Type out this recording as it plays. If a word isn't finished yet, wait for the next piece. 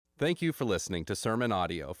Thank you for listening to sermon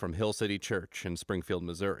audio from Hill City Church in Springfield,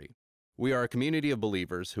 Missouri. We are a community of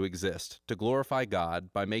believers who exist to glorify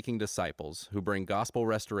God by making disciples who bring gospel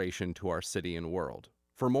restoration to our city and world.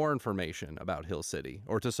 For more information about Hill City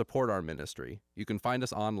or to support our ministry, you can find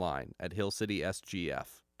us online at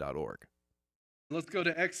hillcitysgf.org. Let's go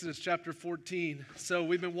to Exodus chapter 14. So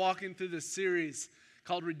we've been walking through this series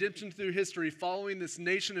called Redemption Through History, following this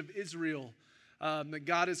nation of Israel that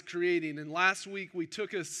God is creating. And last week we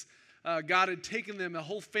took us, God had taken them, a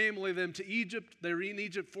whole family of them, to Egypt. They were in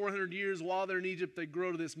Egypt 400 years. While they're in Egypt, they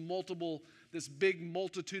grow to this big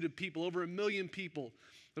multitude of people, over 1 million people.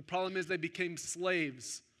 The problem is they became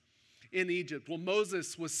slaves in Egypt. Well,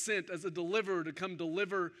 Moses was sent as a deliverer to come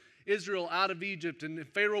deliver Israel out of Egypt, and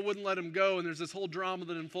Pharaoh wouldn't let him go, and there's this whole drama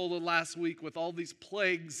that unfolded last week with all these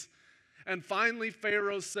plagues. And finally,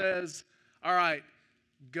 Pharaoh says, all right,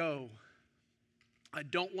 go. I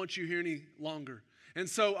don't want you here any longer. And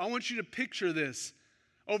so I want you to picture this.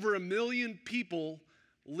 Over 1 million people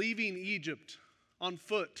leaving Egypt on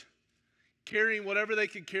foot, carrying whatever they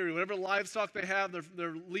could carry, whatever livestock they have,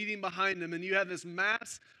 they're leading behind them. And you have this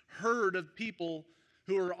mass herd of people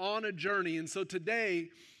who are on a journey. And so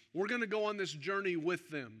today, we're going to go on this journey with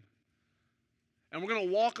them. And we're going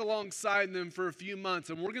to walk alongside them for a few months.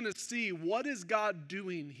 And we're going to see, what is God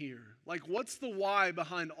doing here? Like, what's the why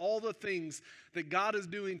behind all the things that God is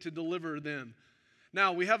doing to deliver them?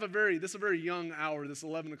 Now, we have this is a very young hour, this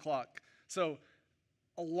 11 o'clock. So,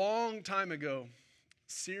 a long time ago,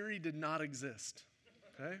 Siri did not exist.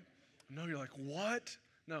 Okay? I know you're like, what?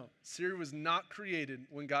 No, Siri was not created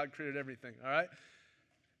when God created everything, all right?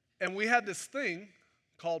 And we had this thing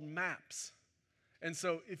called maps. And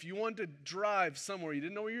so if you wanted to drive somewhere, you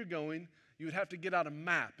didn't know where you're going, you would have to get out a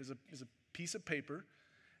map. It's a piece of paper.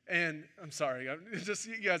 And I'm sorry, you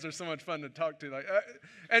guys are so much fun to talk to.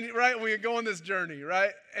 Right, we go on this journey,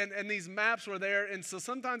 right? And these maps were there. And so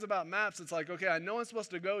sometimes about maps, it's like, okay, I know I'm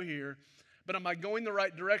supposed to go here, but am I going the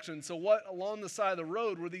right direction? So what along the side of the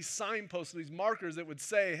road were these signposts, these markers that would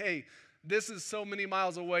say, hey, this is so many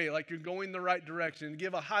miles away, like you're going the right direction.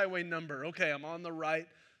 Give a highway number. Okay, I'm on the right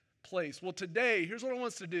place. Well, today, here's what I want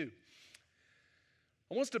us to do.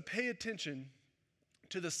 I want us to pay attention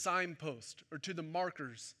to the signpost or to the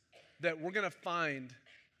markers that we're going to find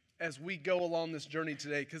as we go along this journey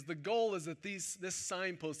today. Because the goal is that this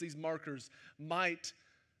signpost, these markers, might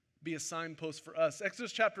be a signpost for us.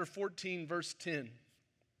 Exodus chapter 14, verse 10.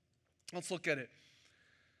 Let's look at it.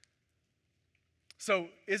 So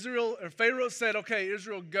Pharaoh said, okay,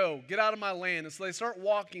 Israel, go, get out of my land. And so they start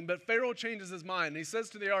walking, but Pharaoh changes his mind. And he says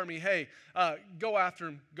to the army, hey, go after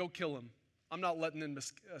him, go kill him. I'm not letting them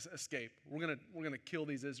escape. We're gonna kill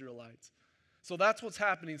these Israelites. So that's what's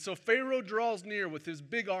happening. So Pharaoh draws near with his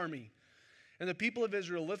big army. And the people of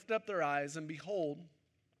Israel lift up their eyes, and behold,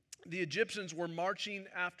 the Egyptians were marching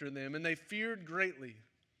after them, and they feared greatly.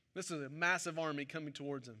 This is a massive army coming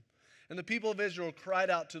towards them. And the people of Israel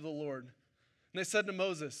cried out to the Lord. And they said to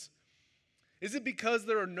Moses, is it because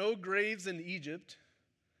there are no graves in Egypt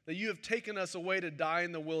that you have taken us away to die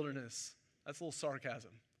in the wilderness? That's a little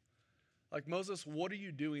sarcasm. Like, Moses, what are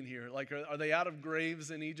you doing here? Like, are they out of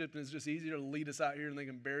graves in Egypt and it's just easier to lead us out here and they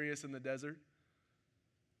can bury us in the desert?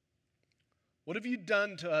 What have you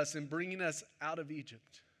done to us in bringing us out of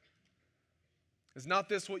Egypt? Is not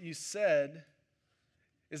this what you said?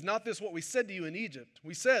 Is not this what we said to you in Egypt?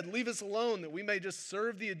 We said, leave us alone that we may just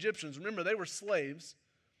serve the Egyptians. Remember, they were slaves.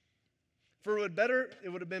 For it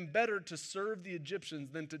would have been better to serve the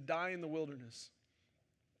Egyptians than to die in the wilderness.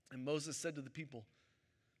 And Moses said to the people,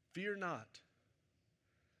 fear not,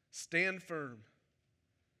 stand firm,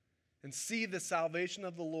 and see the salvation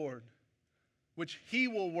of the Lord, which he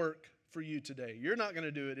will work for you today. You're not going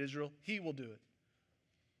to do it, Israel. He will do it.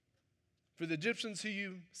 For the Egyptians who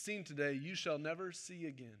you've seen today, you shall never see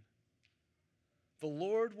again. The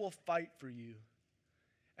Lord will fight for you,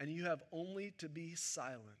 and you have only to be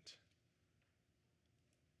silent.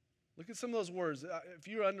 Look at some of those words. If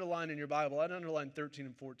you're underlining in your Bible, I'd underline 13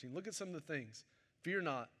 and 14. Look at some of the things. Fear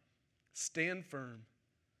not. Stand firm.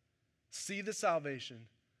 See the salvation.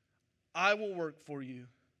 I will work for you.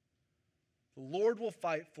 The Lord will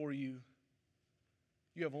fight for you.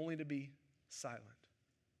 You have only to be silent.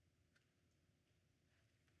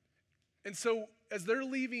 And so, as they're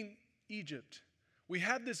leaving Egypt, we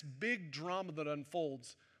have this big drama that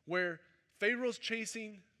unfolds where Pharaoh's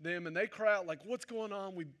chasing them and they cry out like, what's going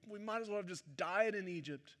on? We might as well have just died in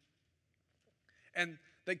Egypt. And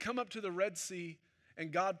they come up to the Red Sea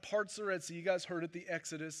and God parts the Red Sea. You guys heard it, the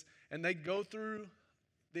Exodus. And they go through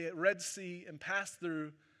the Red Sea and pass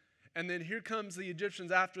through. And then here comes the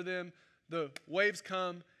Egyptians after them. The waves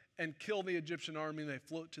come and kill the Egyptian army, and they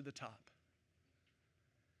float to the top.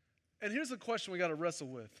 And here's the question we got to wrestle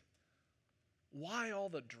with. Why all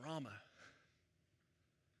the drama?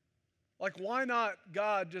 Like, why not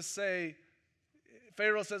God just say,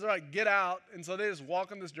 Pharaoh says, all right, get out. And so they just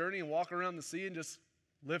walk on this journey and walk around the sea and just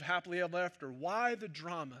live happily ever after. Why the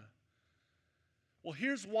drama? Well,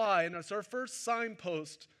 here's why, and it's our first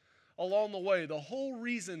signpost along the way. The whole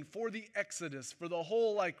reason for the Exodus, for the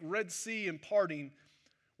whole Red Sea and parting,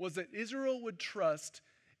 was that Israel would trust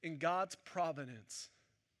in God's providence.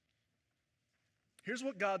 Here's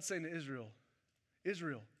what God's saying to Israel.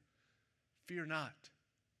 Israel, fear not.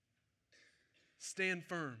 Stand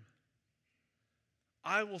firm.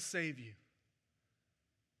 I will save you.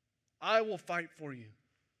 I will fight for you.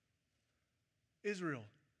 Israel,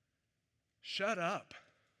 shut up.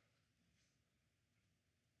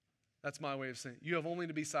 That's my way of saying it. You have only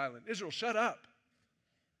to be silent. Israel, shut up.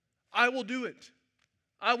 I will do it.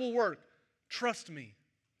 I will work. Trust me.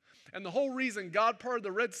 And the whole reason God parted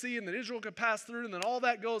the Red Sea and that Israel could pass through and then all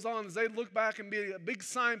that goes on is they look back and be a big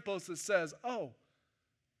signpost that says, oh,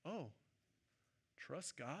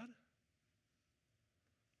 trust God?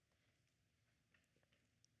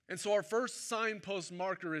 And so our first signpost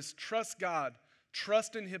marker is trust God.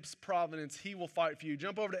 Trust in His providence. He will fight for you.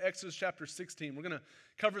 Jump over to Exodus chapter 16. We're going to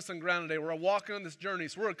cover some ground today. We're walking on this journey.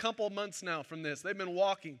 So we're a couple of months now from this. They've been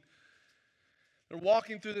walking. They're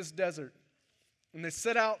walking through this desert. And they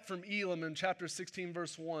set out from Elim in chapter 16,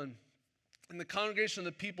 verse 1. And the congregation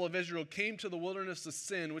of the people of Israel came to the wilderness of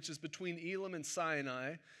Sin, which is between Elim and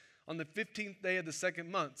Sinai, on the 15th day of the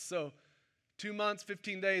second month. So 2 months,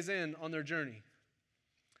 15 days in on their journey,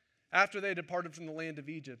 after they departed from the land of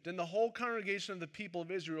Egypt. And the whole congregation of the people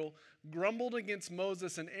of Israel grumbled against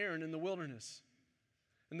Moses and Aaron in the wilderness.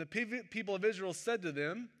 And the people of Israel said to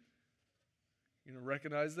them,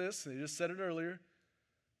 recognize this, they just said it earlier,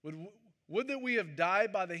 would that we have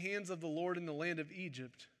died by the hands of the Lord in the land of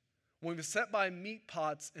Egypt, when we set by meat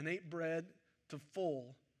pots and ate bread to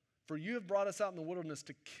full, for you have brought us out in the wilderness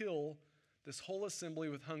to kill this whole assembly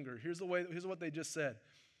with hunger. Here's what they just said.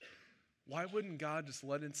 Why wouldn't God just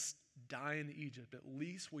let us die in Egypt? At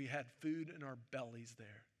least we had food in our bellies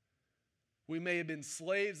there. We may have been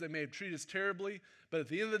slaves, they may have treated us terribly, but at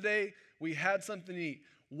the end of the day, we had something to eat.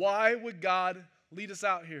 Why would God lead us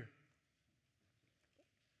out here?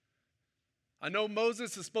 I know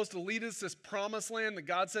Moses is supposed to lead us this promised land that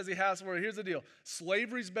God says He has for us. Here's the deal.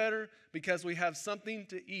 Slavery's better because we have something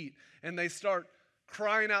to eat. And they start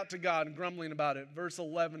crying out to God and grumbling about it. Verse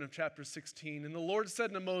 11 of chapter 16. And the Lord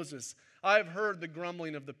said to Moses, I have heard the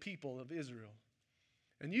grumbling of the people of Israel.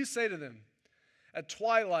 And you say to them, at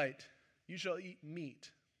twilight you shall eat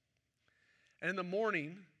meat. And in the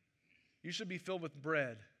morning you shall be filled with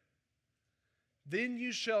bread. Then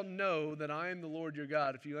you shall know that I am the Lord your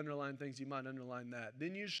God. If you underline things, you might underline that.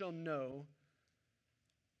 Then you shall know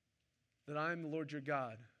that I am the Lord your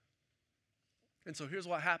God. And so here's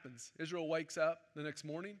what happens. Israel wakes up the next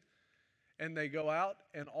morning, and they go out,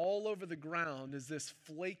 and all over the ground is this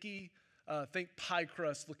flaky, think pie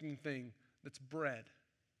crust looking thing that's bread.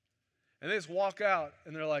 And they just walk out,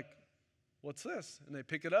 and they're like, what's this? And they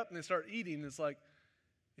pick it up, and they start eating, and it's like,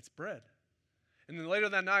 it's bread. And then later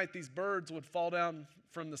that night, these birds would fall down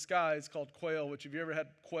from the skies called quail, which if you ever had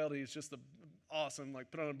quail to eat, it's just awesome.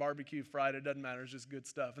 Like put on a barbecue, fried, it doesn't matter. It's just good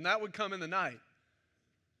stuff. And that would come in the night.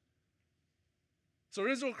 So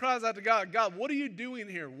Israel cries out to God, God, what are you doing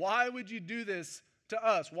here? Why would you do this to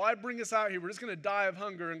us? Why bring us out here? We're just going to die of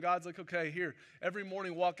hunger. And God's like, okay, here. Every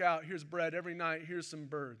morning walk out. Here's bread. Every night, here's some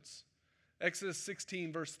birds. Exodus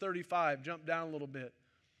 16, verse 35. Jump down a little bit.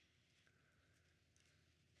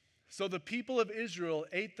 So the people of Israel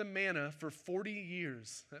ate the manna for 40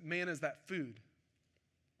 years. That manna is that food.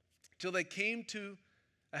 Till they came to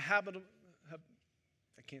a habitable,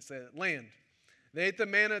 land. They ate the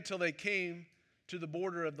manna till they came to the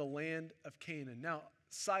border of the land of Canaan. Now,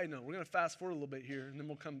 side note, we're going to fast forward a little bit here and then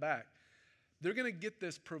we'll come back. They're going to get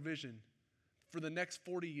this provision for the next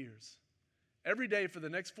 40 years. Every day for the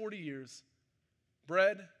next 40 years,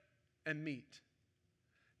 bread and meat.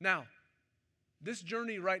 Now, this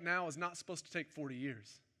journey right now is not supposed to take 40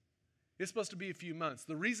 years. It's supposed to be a few months.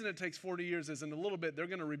 The reason it takes 40 years is in a little bit they're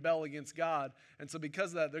going to rebel against God. And so because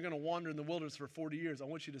of that, they're going to wander in the wilderness for 40 years. I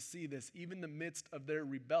want you to see this. Even in the midst of their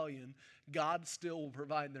rebellion, God still will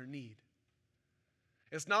provide their need.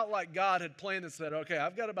 It's not like God had planned and said, okay,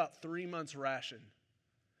 I've got about 3 months ration.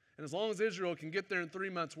 And as long as Israel can get there in 3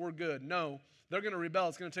 months, we're good. No, they're going to rebel.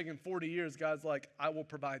 It's going to take them 40 years. God's like, I will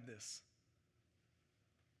provide this.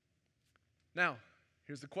 Now,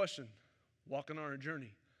 here's the question. Walking on our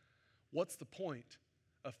journey. What's the point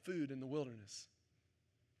of food in the wilderness?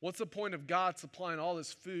 What's the point of God supplying all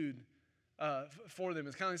this food for them?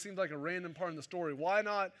 It kind of seems like a random part in the story. Why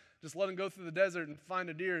not just let them go through the desert and find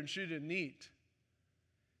a deer and shoot it and eat?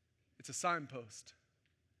 It's a signpost.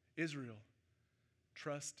 Israel,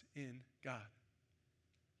 trust in God.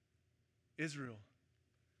 Israel,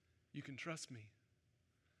 you can trust me.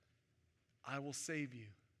 I will save you.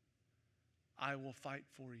 I will fight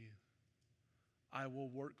for you. I will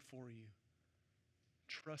work for you.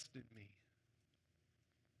 Trust in me.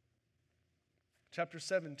 Chapter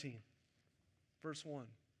 17, verse 1.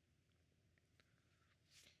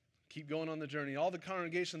 Keep going on the journey. All the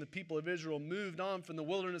congregation of the people of Israel moved on from the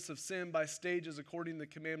wilderness of Sin by stages according to the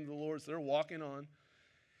command of the Lord. So they're walking on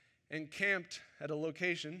and camped at a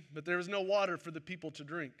location, but there was no water for the people to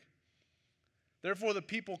drink. Therefore the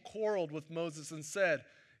people quarreled with Moses and said,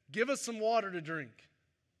 "Give us some water to drink."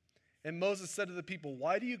 And Moses said to the people,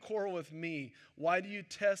 "Why do you quarrel with me? Why do you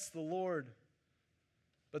test the Lord?"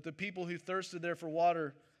 But the people who thirsted there for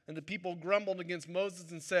water, and the people grumbled against Moses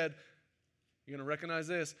and said, you're going to recognize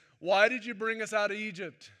this, "Why did you bring us out of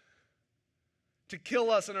Egypt? To kill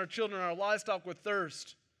us and our children and our livestock with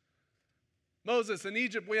thirst. Moses, in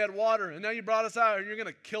Egypt we had water, and now you brought us out and you're going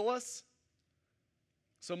to kill us?"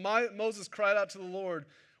 So Moses cried out to the Lord,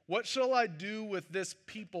 "What shall I do with this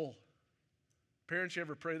people?" Parents, you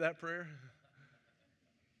ever pray that prayer?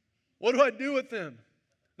 What do I do with them?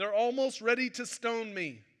 They're almost ready to stone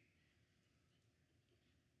me.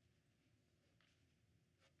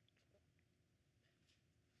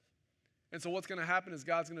 And so what's going to happen is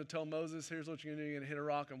God's going to tell Moses, here's what you're going to do. You're going to hit a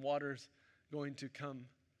rock and water's going to come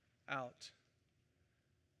out.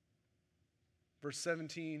 Verse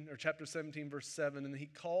 17, or chapter 17, verse 7, and he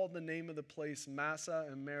called the name of the place Massah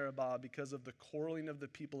and Meribah because of the quarreling of the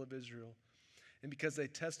people of Israel, and because they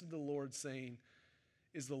tested the Lord, saying,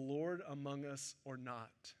 "Is the Lord among us or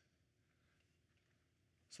not?"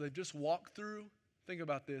 So they've just walked through, think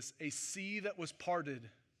about this, a sea that was parted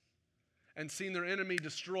and seen their enemy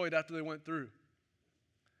destroyed after they went through.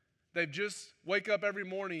 They've just wake up every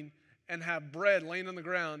morning and have bread laying on the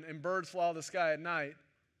ground and birds fly out of the sky at night.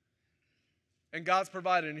 And God's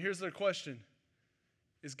provided. And here's their question.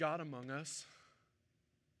 Is God among us?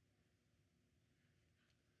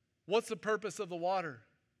 What's the purpose of the water?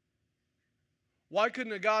 Why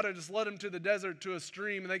couldn't a God have just led them to the desert, to a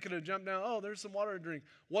stream, and they could have jumped down? Oh, there's some water to drink.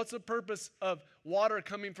 What's the purpose of water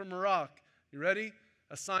coming from a rock? You ready?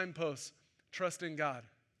 A signpost. Trust in God.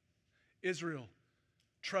 Israel,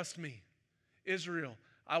 trust me. Israel,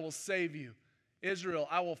 I will save you. Israel,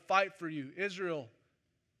 I will fight for you. Israel,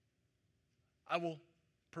 I will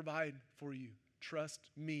provide for you. Trust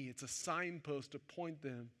me. It's a signpost to point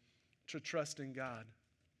them to trust in God.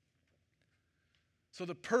 So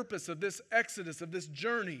the purpose of this exodus, of this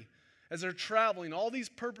journey, as they're traveling, all these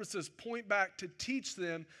purposes point back to teach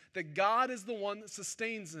them that God is the one that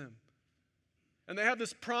sustains them. And they have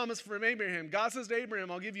this promise from Abraham. God says to Abraham,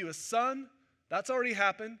 I'll give you a son. That's already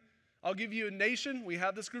happened. I'll give you a nation. We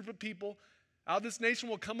have this group of people. Out of this nation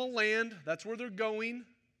will come a land. That's where they're going.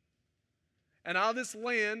 And out of this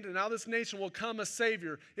land and out of this nation will come a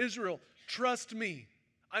Savior. Israel, trust me.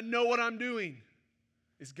 I know what I'm doing.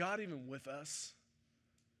 Is God even with us?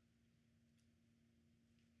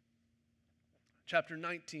 Chapter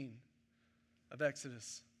 19 of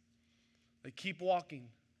Exodus. They keep walking.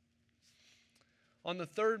 On the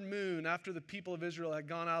third moon, after the people of Israel had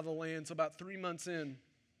gone out of the land, so about 3 months in,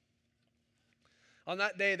 on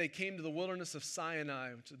that day they came to the wilderness of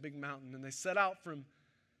Sinai, which is a big mountain, and they set out from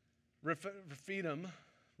Rephidim,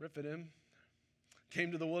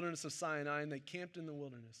 came to the wilderness of Sinai, and they camped in the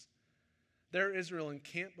wilderness. There Israel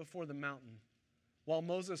encamped before the mountain, while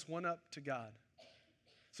Moses went up to God.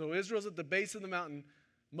 So Israel's at the base of the mountain.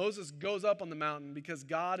 Moses goes up on the mountain because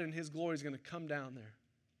God in his glory is going to come down there.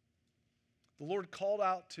 The Lord called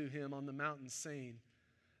out to him on the mountain, saying,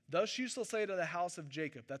 "Thus you shall say to the house of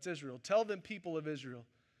Jacob," that's Israel, "tell them, people of Israel,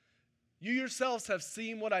 you yourselves have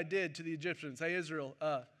seen what I did to the Egyptians." Hey, Israel,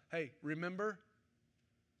 remember?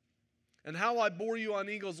 "And how I bore you on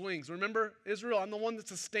eagle's wings." Remember, Israel, I'm the one that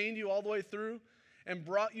sustained you all the way through and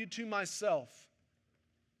brought you to myself.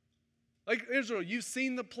 Like Israel, you've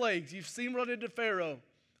seen the plagues. You've seen what I did to Pharaoh.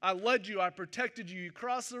 I led you. I protected you. You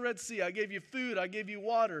crossed the Red Sea. I gave you food. I gave you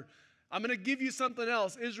water. I'm going to give you something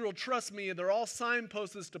else. Israel, trust me. And they're all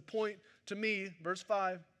signposts to point to me. Verse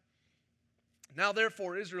 5. "Now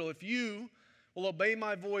therefore, Israel, if you will obey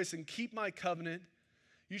my voice and keep my covenant,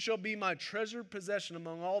 you shall be my treasured possession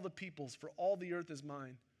among all the peoples, for all the earth is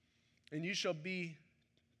mine. And you shall be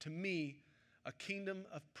to me a kingdom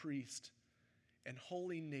of priests and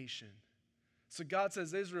holy nation." So God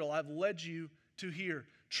says, Israel, I've led you to here.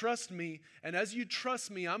 Trust me, and as you trust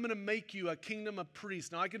me, I'm going to make you a kingdom of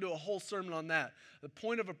priests. Now, I could do a whole sermon on that. The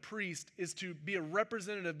point of a priest is to be a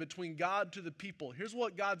representative between God to the people. Here's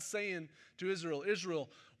what God's saying to Israel. Israel,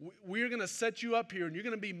 we're going to set you up here, and you're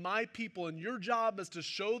going to be my people, and your job is to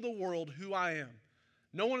show the world who I am.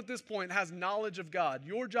 No one at this point has knowledge of God.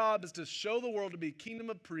 Your job is to show the world to be a kingdom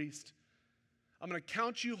of priests. I'm going to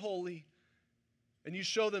count you holy, and you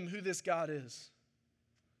show them who this God is.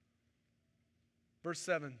 Verse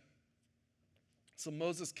 7. So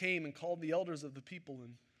Moses came and called the elders of the people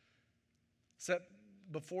and set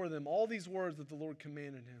before them all these words that the Lord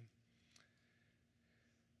commanded him.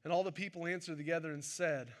 And all the people answered together and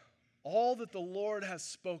said, all that the Lord has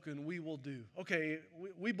spoken, we will do. Okay,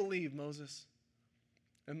 we believe, Moses.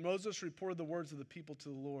 And Moses reported the words of the people to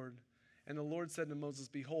the Lord. And the Lord said to Moses,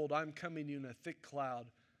 behold, I'm coming to you in a thick cloud.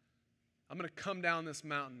 I'm going to come down this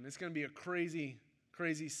mountain. It's going to be a crazy,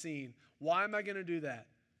 crazy scene. Why am I going to do that?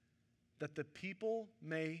 That the people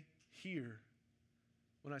may hear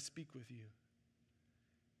when I speak with you.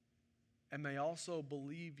 And may also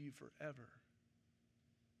believe you forever.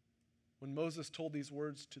 When Moses told these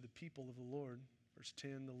words to the people of the Lord, verse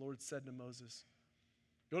 10, the Lord said to Moses,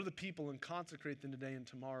 go to the people and consecrate them today and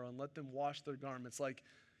tomorrow and let them wash their garments. Like,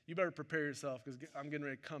 you better prepare yourself because I'm getting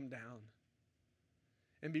ready to come down.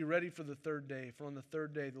 And be ready for the third day. For on the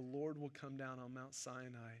third day, the Lord will come down on Mount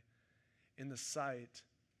Sinai in the sight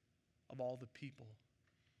of all the people.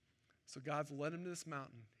 So God's led him to this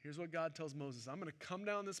mountain. Here's what God tells Moses. I'm going to come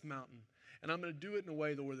down this mountain, and I'm going to do it in a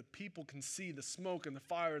way where the people can see the smoke and the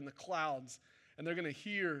fire and the clouds, and they're going to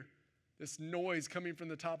hear this noise coming from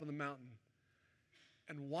the top of the mountain.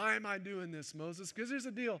 And why am I doing this, Moses? Because here's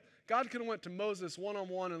the deal. God could have went to Moses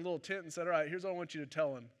one-on-one in a little tent and said, all right, here's what I want you to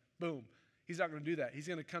tell him. Boom. He's not going to do that. He's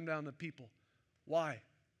going to come down to the people. Why?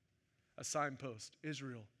 A signpost.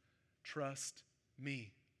 Israel, trust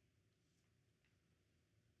me.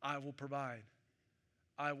 I will provide.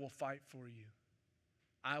 I will fight for you.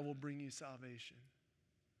 I will bring you salvation.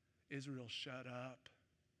 Israel, shut up.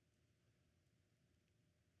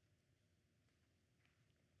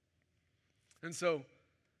 And so,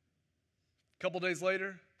 a couple days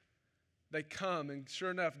later, they come, and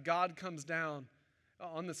sure enough, God comes down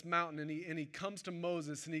on this mountain, and he comes to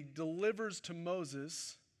Moses, and he delivers to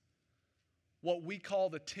Moses what we call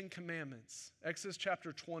the Ten Commandments. Exodus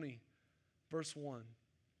chapter 20, verse 1.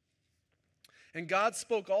 And God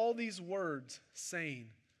spoke all these words, saying,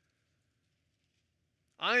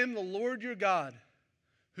 I am the Lord your God,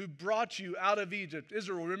 who brought you out of Egypt.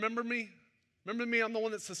 Israel, remember me? Remember me, I'm the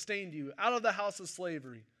one that sustained you out of the house of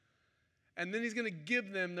slavery. And then he's going to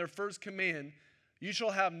give them their first command. You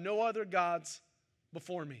shall have no other gods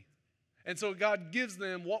before me. And so God gives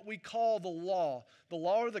them what we call the law. The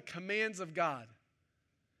law are the commands of God.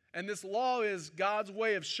 And this law is God's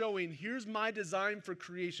way of showing, here's my design for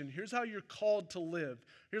creation. Here's how you're called to live.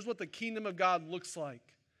 Here's what the kingdom of God looks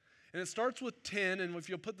like. And it starts with 10, and if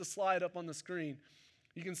you'll put the slide up on the screen,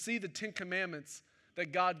 you can see the 10 commandments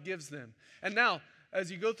that God gives them. And now, as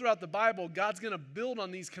you go throughout the Bible, God's going to build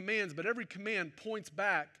on these commands, but every command points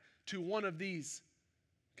back to one of these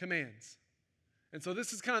commands. And so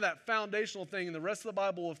this is kind of that foundational thing, and the rest of the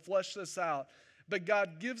Bible will flesh this out. But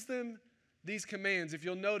God gives them these commands. If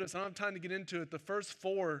you'll notice, I don't have time to get into it, the first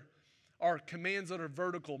 4 are commands that are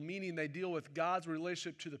vertical, meaning they deal with God's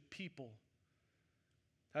relationship to the people.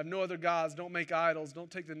 Have no other gods, don't make idols, don't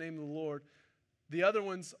take the name of the Lord. The other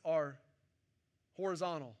ones are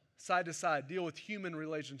horizontal, side to side, deal with human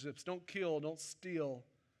relationships. Don't kill, don't steal,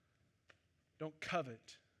 don't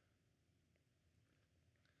covet.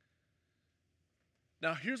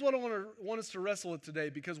 Now, here's what I want us to wrestle with today,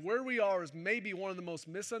 because where we are is maybe one of the most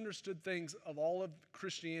misunderstood things of all of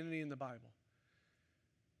Christianity in the Bible.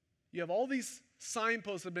 You have all these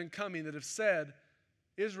signposts that have been coming that have said,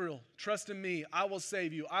 Israel, trust in me, I will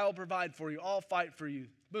save you, I will provide for you, I'll fight for you.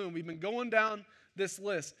 Boom, we've been going down this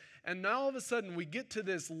list. And now all of a sudden we get to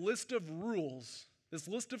this list of rules, this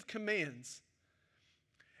list of commands.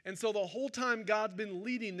 And so the whole time God's been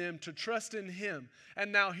leading them to trust in him.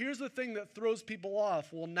 And now here's the thing that throws people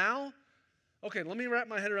off. Well, now, okay, let me wrap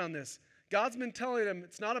my head around this. God's been telling them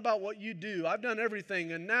it's not about what you do. I've done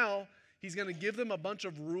everything. And now he's going to give them a bunch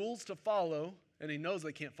of rules to follow. And he knows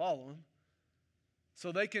they can't follow them.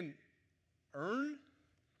 So they can earn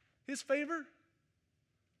his favor?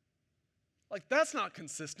 Like, that's not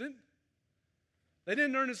consistent. They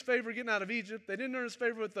didn't earn his favor getting out of Egypt. They didn't earn his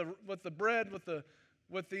favor with the bread, with the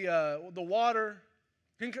water.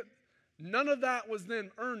 None of that was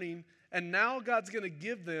them earning, and now God's going to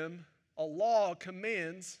give them a law,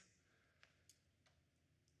 commands,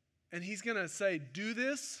 and he's going to say, do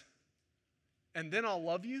this, and then I'll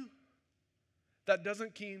love you, that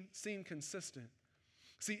doesn't seem consistent.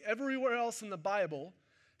 See, everywhere else in the Bible,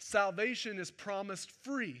 salvation is promised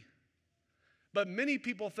free. But many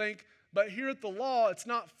people think, but here at the law, it's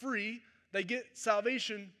not free. They get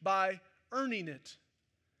salvation by earning it.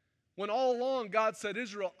 When all along God said,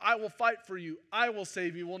 Israel, I will fight for you. I will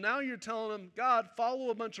save you. Well, now you're telling them, God, follow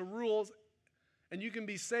a bunch of rules and you can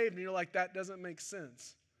be saved. And you're like, that doesn't make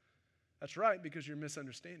sense. That's right, because you're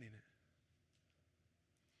misunderstanding it.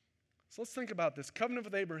 So let's think about this. Covenant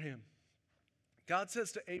with Abraham. God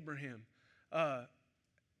says to Abraham,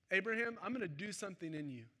 Abraham, I'm going to do something in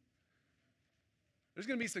you. There's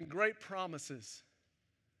going to be some great promises.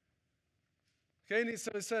 Okay, and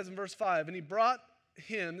so it says in verse 5, and he brought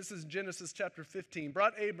him, this is Genesis chapter 15,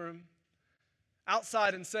 brought Abram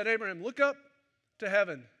outside and said, Abraham, look up to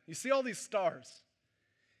heaven. You see all these stars.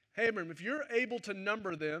 Hey, Abraham, if you're able to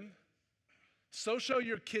number them, so shall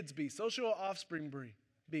your kids be, so shall your offspring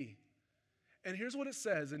be. And here's what it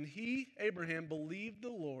says, and he, Abraham, believed the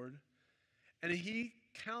Lord, and he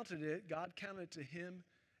counted it, God counted it to him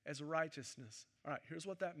as righteousness. All right, here's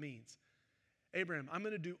what that means. Abraham, I'm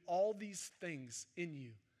going to do all these things in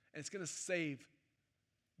you, and it's going to save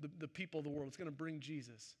the people of the world. It's going to bring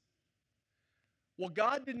Jesus. Well,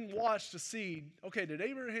 God didn't watch to see, okay, did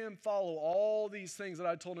Abraham follow all these things that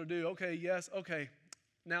I told him to do? Okay, yes, okay,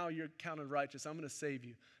 now you're counted righteous. I'm going to save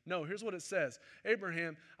you. No, here's what it says.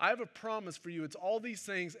 Abraham, I have a promise for you. It's all these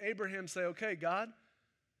things. Abraham say, okay, God,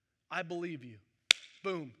 I believe you.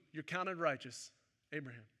 Boom, you're counted righteous,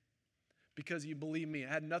 Abraham, because you believe me. It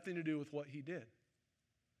had nothing to do with what he did.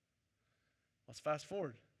 Let's fast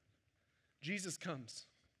forward. Jesus comes.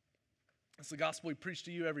 That's the gospel we preach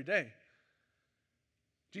to you every day.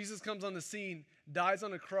 Jesus comes on the scene, dies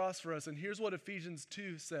on a cross for us, and here's what Ephesians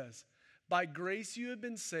 2 says. By grace you have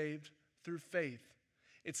been saved through faith.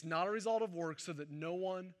 It's not a result of works so that no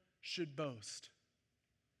one should boast.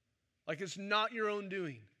 Like it's not your own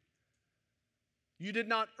doing. You did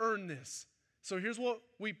not earn this. So here's what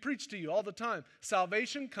we preach to you all the time.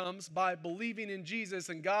 Salvation comes by believing in Jesus,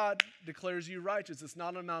 and God declares you righteous. It's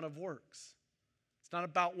not an amount of works. It's not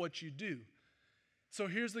about what you do. So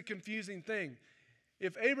here's the confusing thing.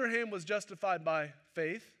 If Abraham was justified by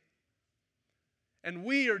faith, and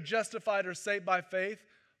we are justified or saved by faith,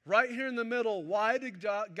 right here in the middle, why did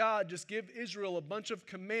God just give Israel a bunch of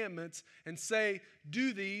commandments and say,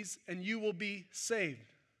 do these and you will be saved?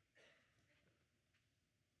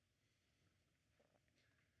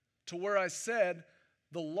 To where I said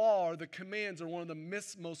the law or the commands are one of the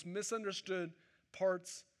most misunderstood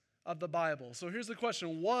parts of the Bible. So here's the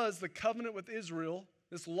question. Was the covenant with Israel,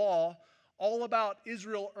 this law, all about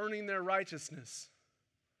Israel earning their righteousness?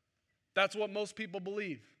 That's what most people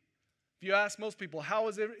believe. If you ask most people, how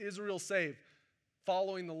is Israel saved?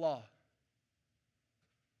 Following the law.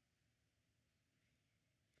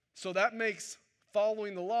 So that makes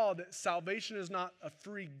following the law that salvation is not a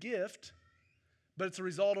free gift, but it's a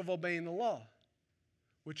result of obeying the law,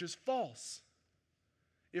 which is false.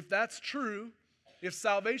 If that's true, if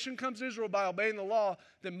salvation comes to Israel by obeying the law,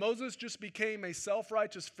 then Moses just became a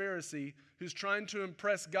self-righteous Pharisee who's trying to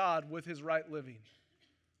impress God with his right living.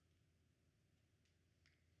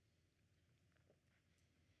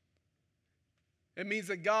 It means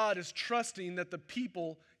that God is trusting that the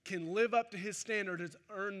people can live up to his standard and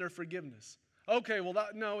earn their forgiveness. Okay, well,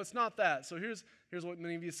 no, it's not that. So here's what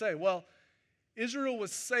many of you say. Well, Israel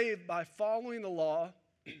was saved by following the law,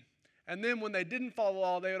 and then when they didn't follow the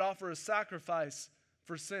law, they would offer a sacrifice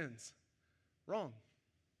for sins. Wrong.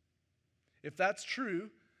 If that's true,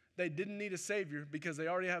 they didn't need a Savior because they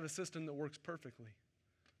already have a system that works perfectly,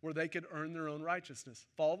 where they could earn their own righteousness.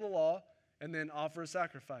 Follow the law, and then offer a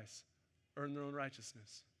sacrifice. Earn their own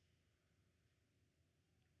righteousness.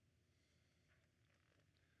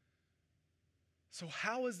 So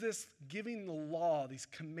how is this giving the law, these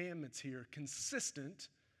commandments here, consistent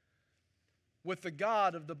with the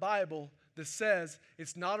God of the Bible that says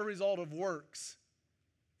it's not a result of works,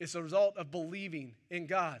 it's a result of believing in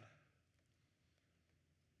God?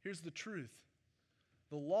 Here's the truth.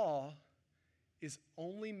 The law is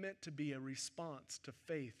only meant to be a response to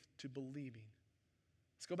faith, to believing.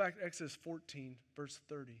 Let's go back to Exodus 14, verse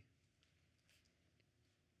 30.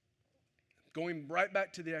 Going right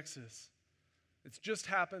back to the Exodus. It's just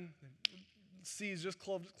happened. The seas just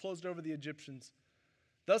closed over the Egyptians.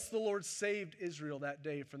 Thus the Lord saved Israel that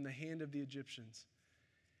day from the hand of the Egyptians.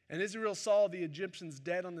 And Israel saw the Egyptians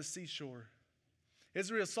dead on the seashore.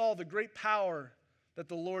 Israel saw the great power that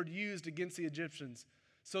the Lord used against the Egyptians.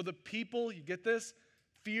 So the people, you get this,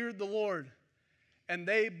 feared the Lord, and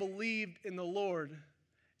they believed in the Lord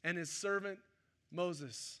and his servant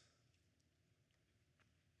Moses.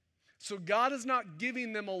 So God is not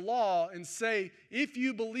giving them a law and say, if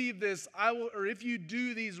you believe this, or if you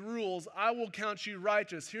do these rules, I will count you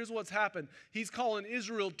righteous. Here's what's happened. He's calling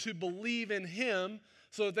Israel to believe in him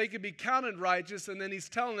so that they could be counted righteous. And then he's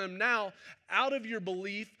telling them, now, out of your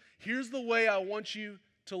belief, here's the way I want you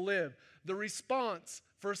to live. The response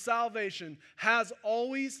for salvation has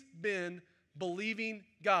always been believing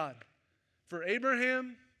God. For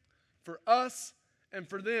Abraham, for us, and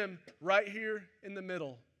for them right here in the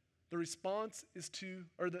middle. The response is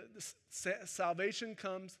the salvation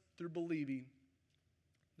comes through believing.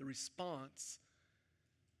 The response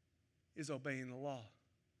is obeying the law.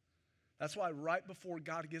 That's why right before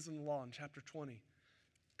God gives them the law in chapter 20,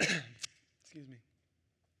 excuse me,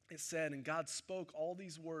 it said, and God spoke all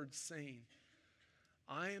these words saying,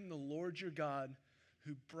 I am the Lord your God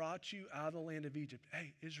who brought you out of the land of Egypt.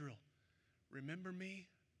 Hey, Israel, remember me,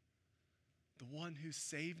 the one who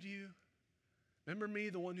saved you? Remember me,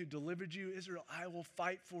 the one who delivered you? Israel, I will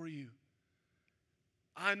fight for you.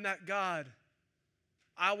 I'm that God.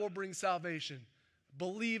 I will bring salvation.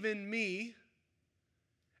 Believe in me.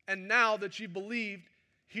 And now that you believed,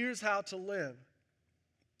 here's how to live.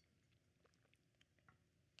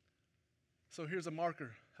 So here's a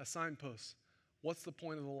marker, a signpost. What's the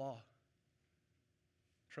point of the law?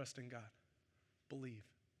 Trust in God. Believe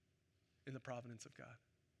in the providence of God.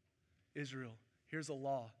 Israel, here's a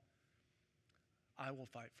law. I will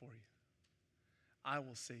fight for you. I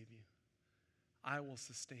will save you. I will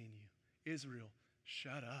sustain you. Israel,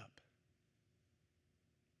 shut up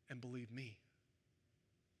and believe me.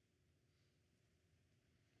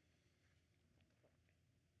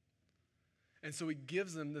 And so he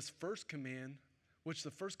gives them this first command, which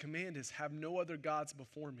the first command is, have no other gods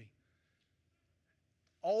before me.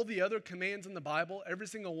 All the other commands in the Bible, every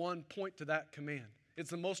single one point to that command.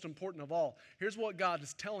 It's the most important of all. Here's what God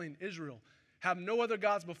is telling Israel. Have no other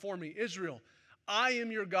gods before me. Israel, I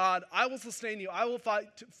am your God. I will sustain you. I will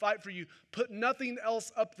fight for you. Put nothing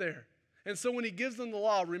else up there. And so when he gives them the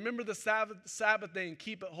law, remember the Sabbath day and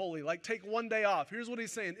keep it holy. Like take one day off. Here's what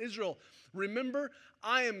he's saying. Israel, remember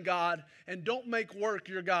I am God, and don't make work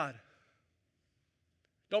your God.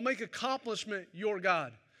 Don't make accomplishment your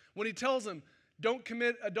God. When he tells them, don't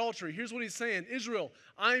commit adultery, here's what he's saying. Israel,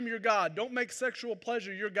 I am your God. Don't make sexual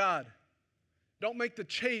pleasure your God. Don't make the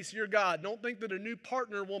chase your God. Don't think that a new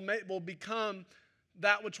partner will become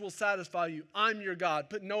that which will satisfy you. I'm your God.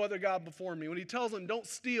 Put no other God before me. When he tells them, don't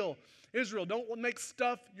steal, Israel, don't make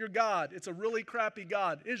stuff your God. It's a really crappy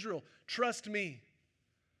God. Israel, trust me.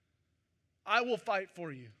 I will fight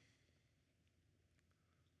for you.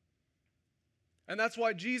 And that's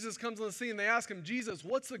why Jesus comes on the scene. They ask him, Jesus,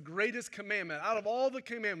 what's the greatest commandment? Out of all the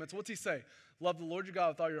commandments, what's he say? Love the Lord your God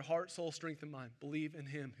with all your heart, soul, strength, and mind. Believe in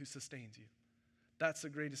him who sustains you. That's the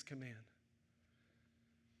greatest command.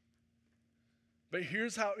 But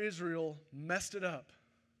here's how Israel messed it up.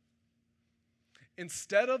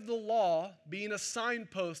 Instead of the law being a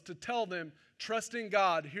signpost to tell them, trust in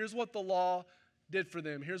God, here's what the law did for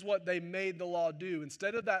them. Here's what they made the law do.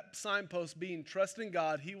 Instead of that signpost being trust in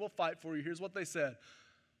God, he will fight for you. Here's what they said.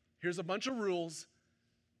 Here's a bunch of rules.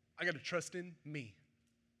 I got to trust in me.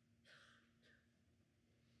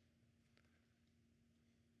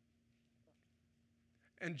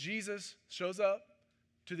 And Jesus shows up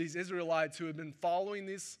to these Israelites who have been following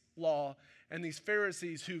this law, and these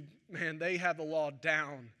Pharisees who, man, they have the law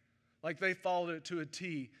down. Like they followed it to a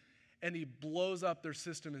T. And he blows up their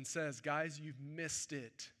system and says, guys, you've missed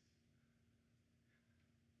it.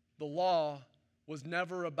 The law was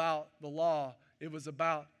never about the law. It was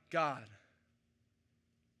about God.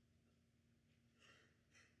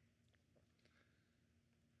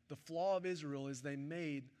 The flaw of Israel is they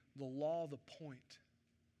made the law the point.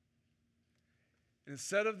 And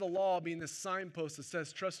instead of the law being this signpost that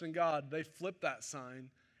says trust in God, they flipped that sign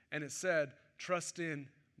and it said trust in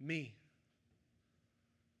me.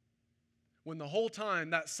 When the whole time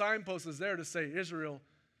that signpost is there to say, Israel,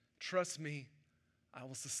 trust me, I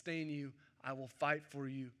will sustain you, I will fight for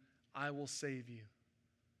you, I will save you.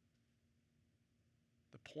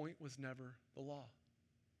 The point was never the law.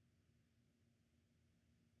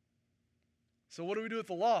 So what do we do with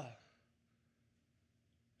the law?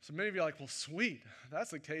 So many of you are like, well, sweet. That's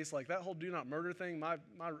the case. Like that whole do not murder thing, my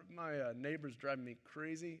neighbor's driving me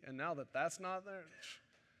crazy. And now that that's not there,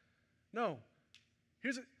 no.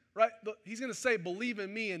 Here's it. Right? He's going to say, believe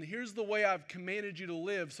in me, and here's the way I've commanded you to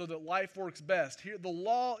live so that life works best. Here, the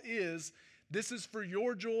law is, this is for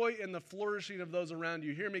your joy and the flourishing of those around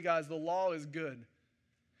you. Hear me, guys, the law is good.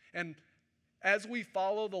 And as we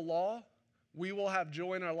follow the law, we will have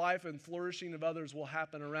joy in our life and flourishing of others will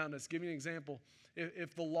happen around us. Give you an example.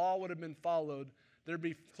 If the law would have been followed, there'd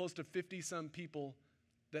be close to 50-some people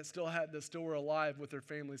that still were alive with their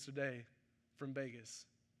families today from Vegas.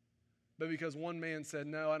 But because one man said,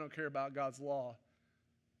 no, I don't care about God's law,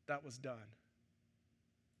 that was done.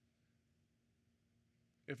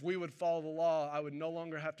 If we would follow the law, I would no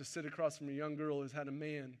longer have to sit across from a young girl who's had a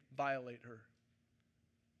man violate her.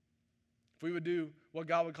 If we would do what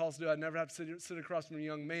God would call us to do, I'd never have to sit across from a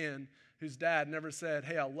young man whose dad never said,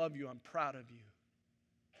 hey, I love you, I'm proud of you.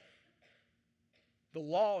 The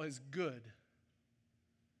law is good.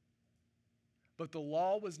 But the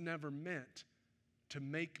law was never meant to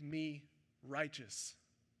make me righteous.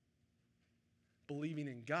 Believing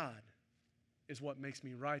in God is what makes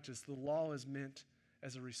me righteous. The law is meant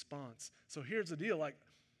as a response. So here's the deal.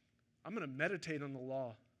 I'm going to meditate on the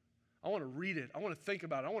law. I want to read it. I want to think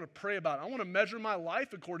about it. I want to pray about it. I want to measure my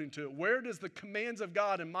life according to it. Where does the commands of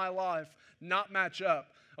God in my life not match up?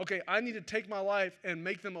 Okay, I need to take my life and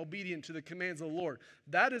make them obedient to the commands of the Lord.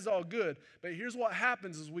 That is all good. But here's what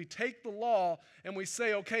happens is we take the law and we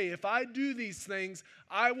say, okay, if I do these things,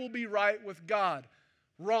 I will be right with God.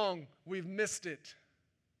 Wrong. We've missed it.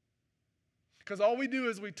 Because all we do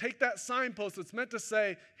is we take that signpost that's meant to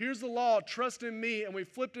say, here's the law, trust in me, and we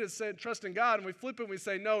flip it and say, trust in God, and we flip it and we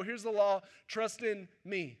say, no, here's the law, trust in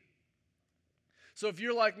me. So if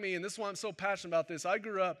you're like me, and this is why I'm so passionate about this, I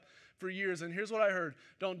grew up for years, and here's what I heard.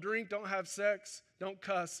 Don't drink, don't have sex, don't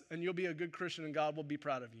cuss, and you'll be a good Christian, and God will be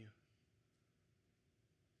proud of you.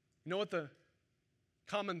 You know what the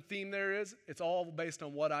common theme there is? It's all based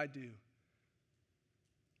on what I do.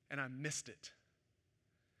 And I missed it.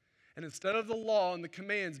 And instead of the law and the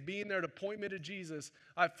commands being there to point me to Jesus,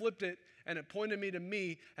 I flipped it and it pointed me to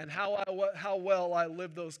me and how well I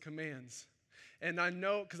live those commands. And I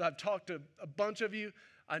know, because I've talked to a bunch of you,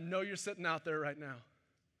 I know you're sitting out there right now.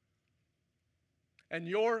 And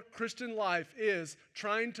your Christian life is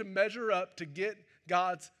trying to measure up to get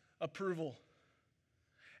God's approval.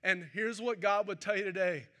 And here's what God would tell you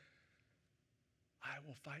today. I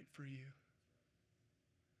will fight for you.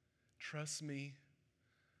 Trust me.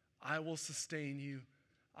 I will sustain you.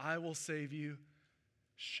 I will save you.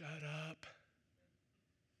 Shut up.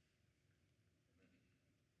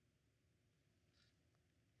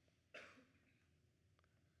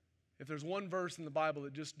 If there's one verse in the Bible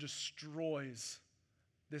that just destroys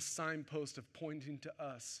this signpost of pointing to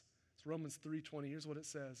us, it's Romans 3:20. Here's what it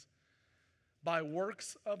says. By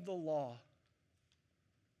works of the law,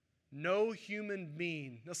 no human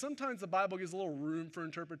being. Now sometimes the Bible gives a little room for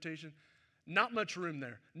interpretation. Not much room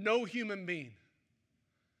there. No human being.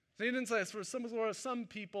 So he didn't say for some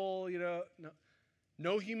people,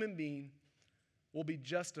 no human being will be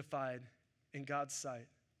justified in God's sight.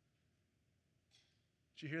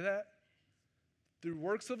 Did you hear that? Through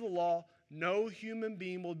works of the law, no human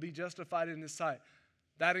being will be justified in his sight.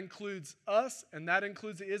 That includes us, and that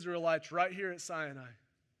includes the Israelites right here at Sinai.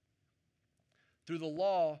 Through the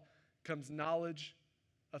law comes knowledge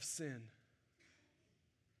of sin.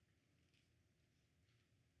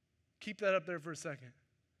 Keep that up there for a second.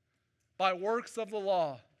 By works of the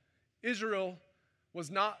law, Israel was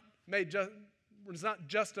not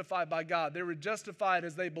justified by God. They were justified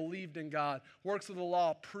as they believed in God. Works of the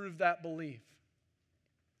law prove that belief.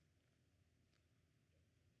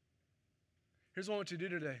 Here's what I want you to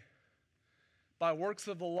do today. By works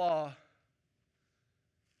of the law,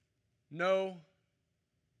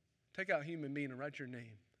 take out human being and write your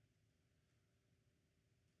name.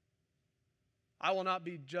 I will not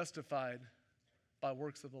be justified by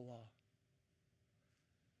works of the law.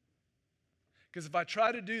 Because if I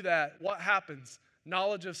try to do that, what happens?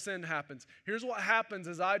 Knowledge of sin happens. Here's what happens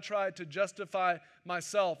as I try to justify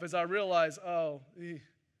myself, as I realize, I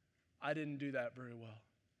didn't do that very well.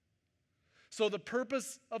 So the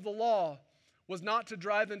purpose of the law was not to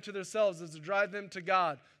drive them to themselves, it's to drive them to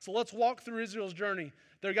God. So let's walk through Israel's journey.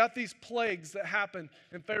 They got these plagues that happen,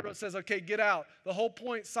 and Pharaoh says, okay, get out. The whole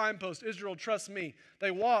point, signpost, Israel, trust me.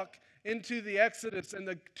 They walk into the Exodus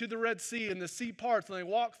and to the Red Sea, and the sea parts, and they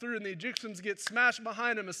walk through, and the Egyptians get smashed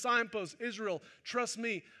behind them. A signpost, Israel, trust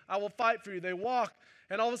me, I will fight for you. They walk,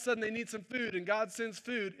 and all of a sudden they need some food, and God sends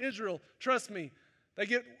food. Israel, trust me. They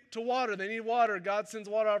get to water, they need water. God sends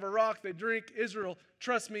water out of a rock, they drink. Israel,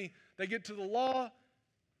 trust me. They get to the law, a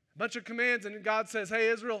bunch of commands, and God says, hey,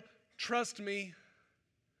 Israel, trust me.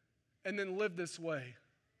 And then live this way.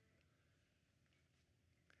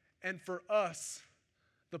 And for us,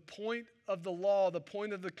 the point of the law, the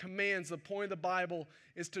point of the commands, the point of the Bible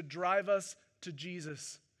is to drive us to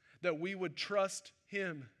Jesus, that we would trust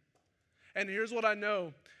him. And here's what I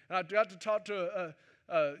know. And I got to talk to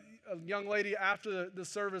a young lady after the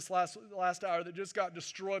service last hour that just got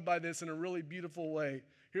destroyed by this in a really beautiful way.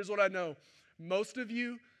 Here's what I know. Most of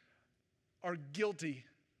you are guilty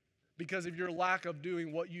because of your lack of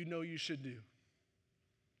doing what you know you should do.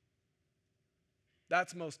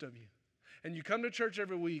 That's most of you. And you come to church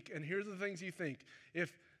every week, and here's the things you think.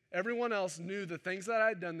 If everyone else knew the things that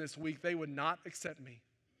I'd done this week, they would not accept me.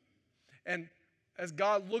 And as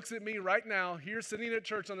God looks at me right now, here sitting at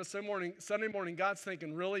church on a Sunday morning, God's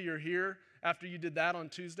thinking, really, you're here after you did that on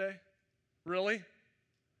Tuesday? Really?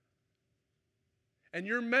 And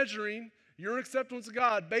you're measuring your acceptance of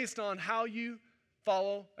God based on how you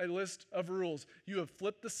follow a list of rules. You have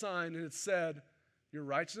flipped the sign and it said, your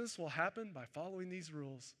righteousness will happen by following these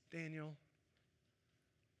rules. Daniel.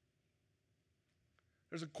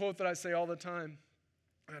 There's a quote that I say all the time,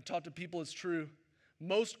 and I've taught to people it's true.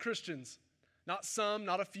 Most Christians, not some,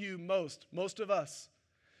 not a few, most of us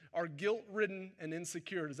are guilt-ridden and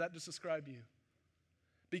insecure. Does that just describe you?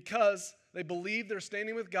 Because they believe their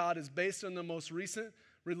standing with God is based on the most recent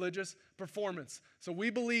religious performance. So we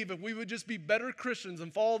believe if we would just be better Christians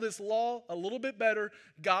and follow this law a little bit better,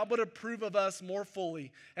 God would approve of us more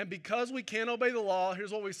fully. And because we can't obey the law,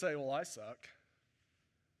 here's what we say, well, I suck.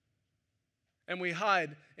 And we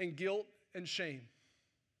hide in guilt and shame.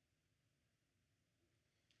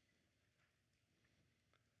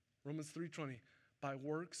 Romans 3:20, by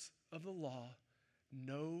works of the law,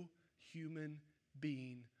 no human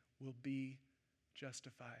being will be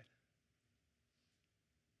justified.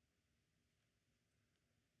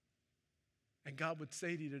 And God would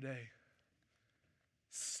say to you today,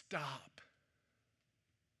 stop.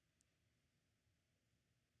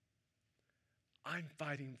 I'm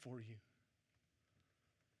fighting for you.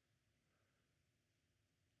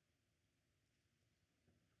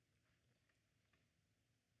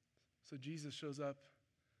 So Jesus shows up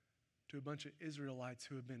to a bunch of Israelites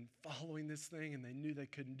who have been following this thing, and they knew they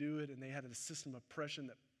couldn't do it, and they had a system of oppression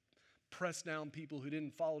that pressed down people who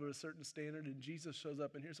didn't follow to a certain standard. And Jesus shows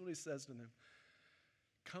up, and here's what he says to them.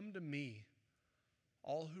 Come to me,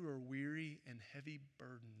 all who are weary and heavy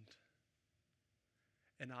burdened,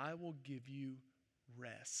 and I will give you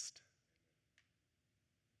rest.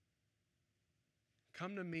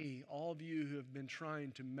 Come to me, all of you who have been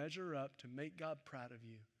trying to measure up to make God proud of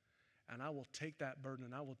you, and I will take that burden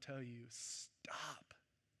and I will tell you, stop.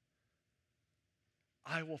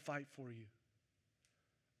 I will fight for you.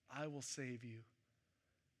 I will save you.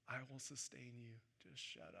 I will sustain you. Just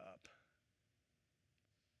shut up.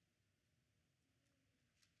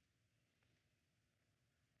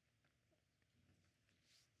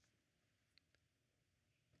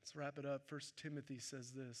 Let's wrap it up. 1 Timothy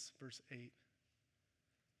says this, verse 8.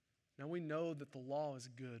 Now we know that the law is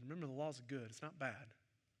good. Remember, the law is good. It's not bad.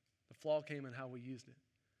 The flaw came in how we used it.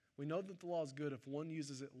 We know that the law is good if one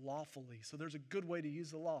uses it lawfully. So there's a good way to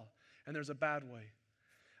use the law, and there's a bad way.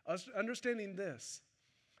 Us understanding this,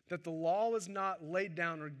 that the law was not laid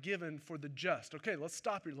down or given for the just. Okay, let's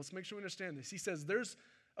stop here. Let's make sure we understand this. He says there's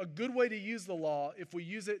a good way to use the law if we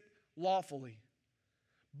use it lawfully.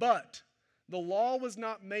 But the law was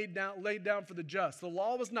not laid down for the just. The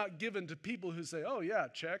law was not given to people who say, oh yeah,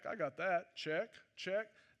 check, I got that, check, check.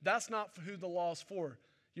 That's not who the law is for.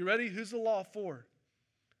 You ready? Who's the law for?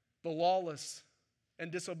 The lawless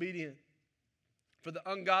and disobedient, for the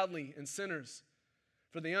ungodly and sinners,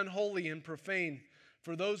 for the unholy and profane,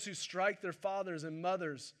 for those who strike their fathers and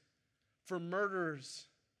mothers, for murderers,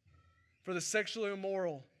 for the sexually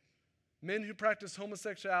immoral, men who practice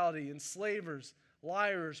homosexuality, enslavers,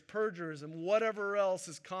 liars, perjurers, and whatever else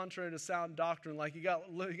is contrary to sound doctrine. Like you got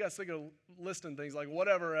sick of listing things like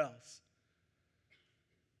whatever else.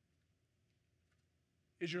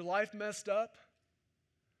 Is your life messed up?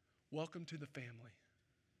 Welcome to the family.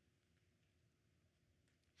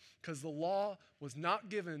 Because the law was not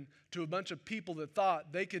given to a bunch of people that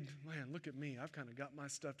thought they could, man, look at me, I've kind of got my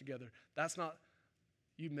stuff together. That's not,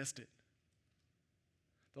 you missed it.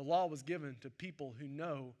 The law was given to people who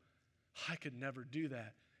know, I could never do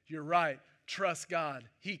that. You're right, trust God,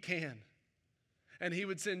 He can. And He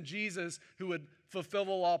would send Jesus who would fulfill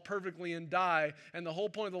the law perfectly and die. And the whole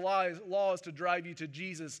point of the law is to drive you to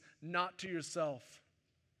Jesus, not to yourself.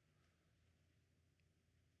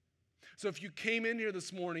 So if you came in here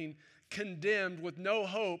this morning condemned with no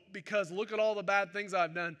hope because look at all the bad things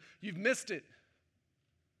I've done, you've missed it.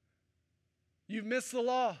 You've missed the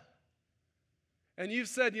law. And you've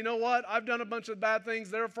said, you know what? I've done a bunch of bad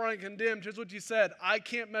things, therefore I'm condemned. Here's what you said. I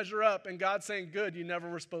can't measure up. And God's saying, good, you never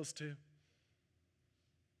were supposed to.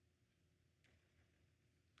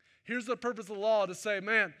 Here's the purpose of the law, to say,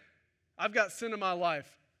 man, I've got sin in my life.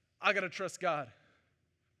 I got to trust God.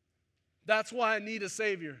 That's why I need a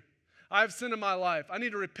Savior. I have sin in my life. I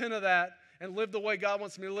need to repent of that and live the way God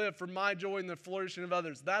wants me to live for my joy and the flourishing of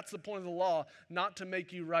others. That's the point of the law, not to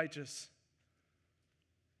make you righteous.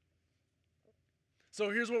 So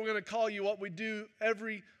here's what we're going to call you, what we do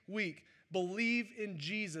every week. Believe in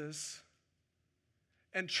Jesus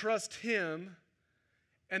and trust Him,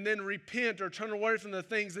 and then repent or turn away from the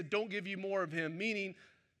things that don't give you more of Him, meaning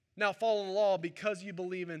now follow the law because you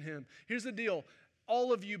believe in Him. Here's the deal.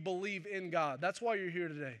 All of you believe in God. That's why you're here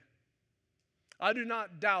today. I do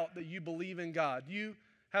not doubt that you believe in God. You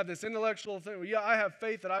have this intellectual thing. Well, yeah, I have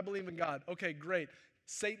faith that I believe in God. Okay, great.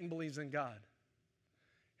 Satan believes in God.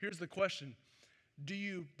 Here's the question. Do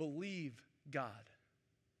you believe God?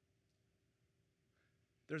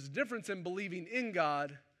 There's a difference in believing in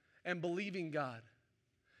God and believing God.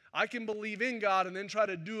 I can believe in God and then try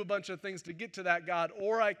to do a bunch of things to get to that God,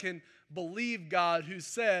 or I can believe God who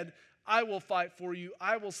said, I will fight for you,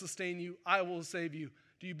 I will sustain you, I will save you.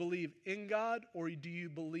 Do you believe in God or do you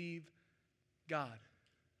believe God?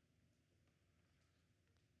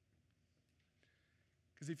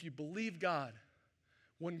 Because if you believe God,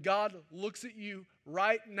 when God looks at you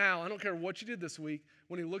right now, I don't care what you did this week,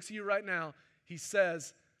 when He looks at you right now, He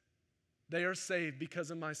says, they are saved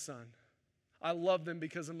because of my Son. I love them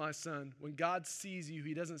because of my Son. When God sees you,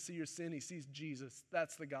 He doesn't see your sin, He sees Jesus.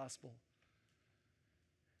 That's the gospel.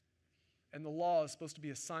 And the law is supposed to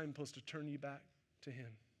be a signpost to turn you back to Him.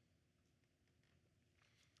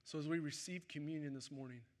 So as we receive communion this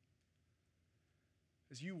morning,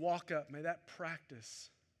 as you walk up, may that practice,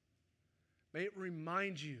 may it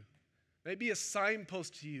remind you, may it be a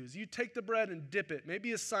signpost to you. As you take the bread and dip it, may it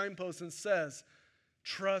be a signpost and says,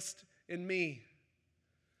 trust in me.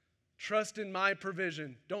 Trust in my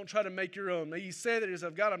provision. Don't try to make your own. May you say that to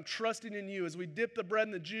yourself, God, I'm trusting in you. As we dip the bread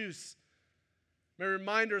and the juice, may we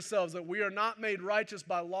remind ourselves that we are not made righteous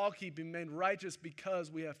by law keeping, made righteous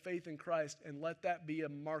because we have faith in Christ, and let that be a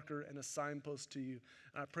marker and a signpost to you.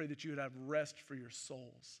 And I pray that you would have rest for your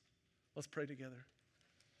souls. Let's pray together.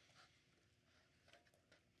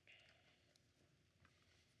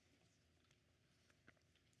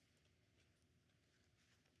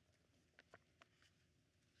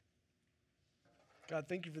 God,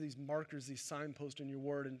 thank you for these markers, these signposts in your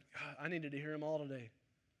word, and God, I needed to hear them all today.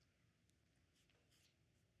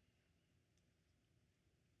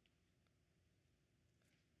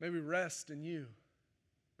 May we rest in you.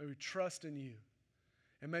 May we trust in you.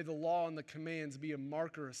 And may the law and the commands be a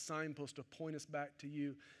marker, a signpost to point us back to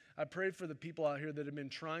you. I pray for the people out here that have been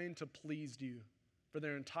trying to please you for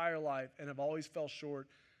their entire life and have always fell short.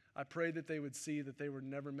 I pray that they would see that they were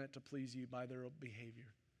never meant to please you by their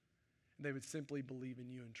behavior. And they would simply believe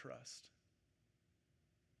in you and trust.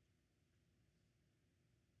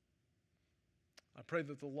 I pray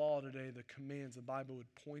that the law today, the commands, the Bible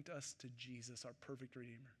would point us to Jesus, our perfect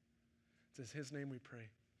Redeemer. It's in His name we pray.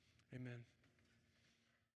 Amen.